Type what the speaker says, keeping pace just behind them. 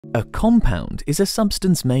A compound is a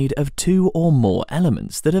substance made of two or more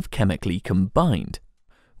elements that have chemically combined.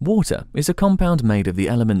 Water is a compound made of the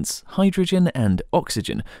elements hydrogen and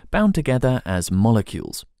oxygen bound together as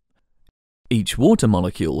molecules. Each water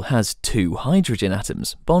molecule has two hydrogen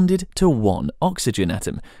atoms bonded to one oxygen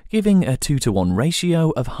atom, giving a 2:1 ratio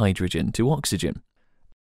of hydrogen to oxygen.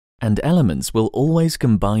 And elements will always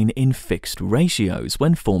combine in fixed ratios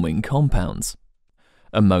when forming compounds.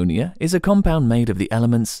 Ammonia is a compound made of the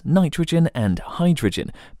elements nitrogen and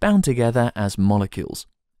hydrogen bound together as molecules.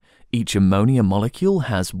 Each ammonia molecule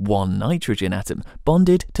has one nitrogen atom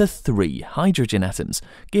bonded to three hydrogen atoms,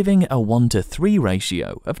 giving a 1:3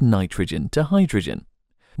 ratio of nitrogen to hydrogen.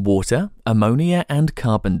 Water, ammonia, and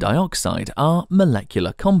carbon dioxide are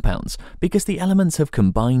molecular compounds because the elements have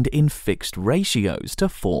combined in fixed ratios to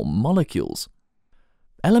form molecules.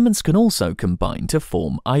 Elements can also combine to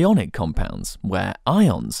form ionic compounds, where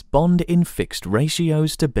ions bond in fixed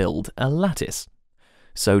ratios to build a lattice.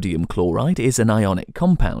 Sodium chloride is an ionic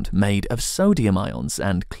compound made of sodium ions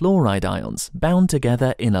and chloride ions bound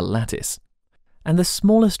together in a lattice. And the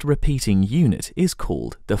smallest repeating unit is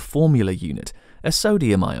called the formula unit, a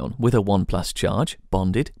sodium ion with a 1+ charge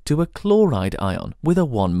bonded to a chloride ion with a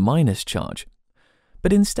 1- charge.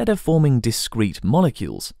 But instead of forming discrete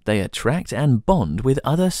molecules, they attract and bond with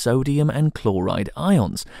other sodium and chloride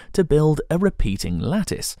ions to build a repeating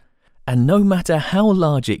lattice. And no matter how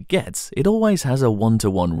large it gets, it always has a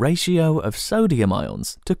 1:1 ratio of sodium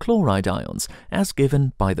ions to chloride ions, as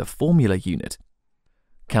given by the formula unit.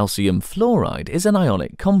 Calcium fluoride is an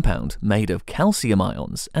ionic compound made of calcium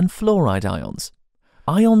ions and fluoride ions.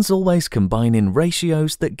 Ions always combine in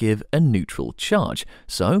ratios that give a neutral charge,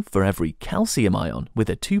 so for every calcium ion with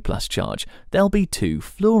a 2+ charge, there'll be two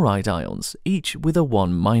fluoride ions, each with a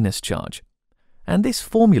 1- charge. And this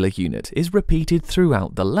formula unit is repeated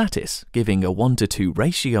throughout the lattice, giving a 1:2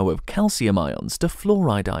 ratio of calcium ions to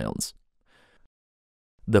fluoride ions.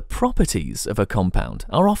 The properties of a compound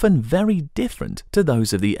are often very different to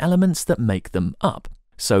those of the elements that make them up.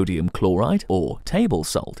 Sodium chloride, or table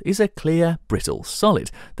salt, is a clear, brittle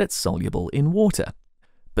solid that's soluble in water.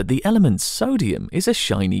 But the element sodium is a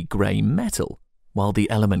shiny grey metal, while the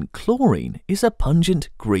element chlorine is a pungent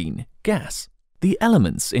green gas. The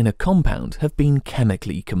elements in a compound have been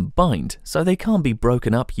chemically combined, so they can't be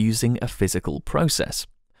broken up using a physical process.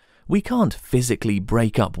 We can't physically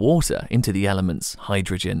break up water into the elements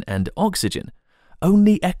hydrogen and oxygen.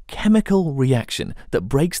 Only a chemical reaction that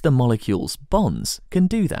breaks the molecules' bonds can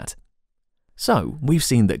do that. So, we've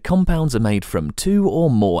seen that compounds are made from two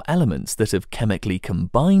or more elements that have chemically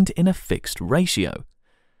combined in a fixed ratio,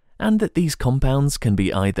 and that these compounds can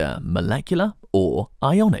be either molecular or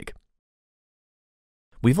ionic.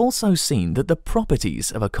 We've also seen that the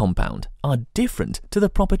properties of a compound are different to the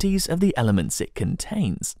properties of the elements it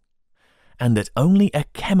contains, and that only a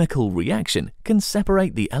chemical reaction can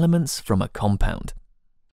separate the elements from a compound.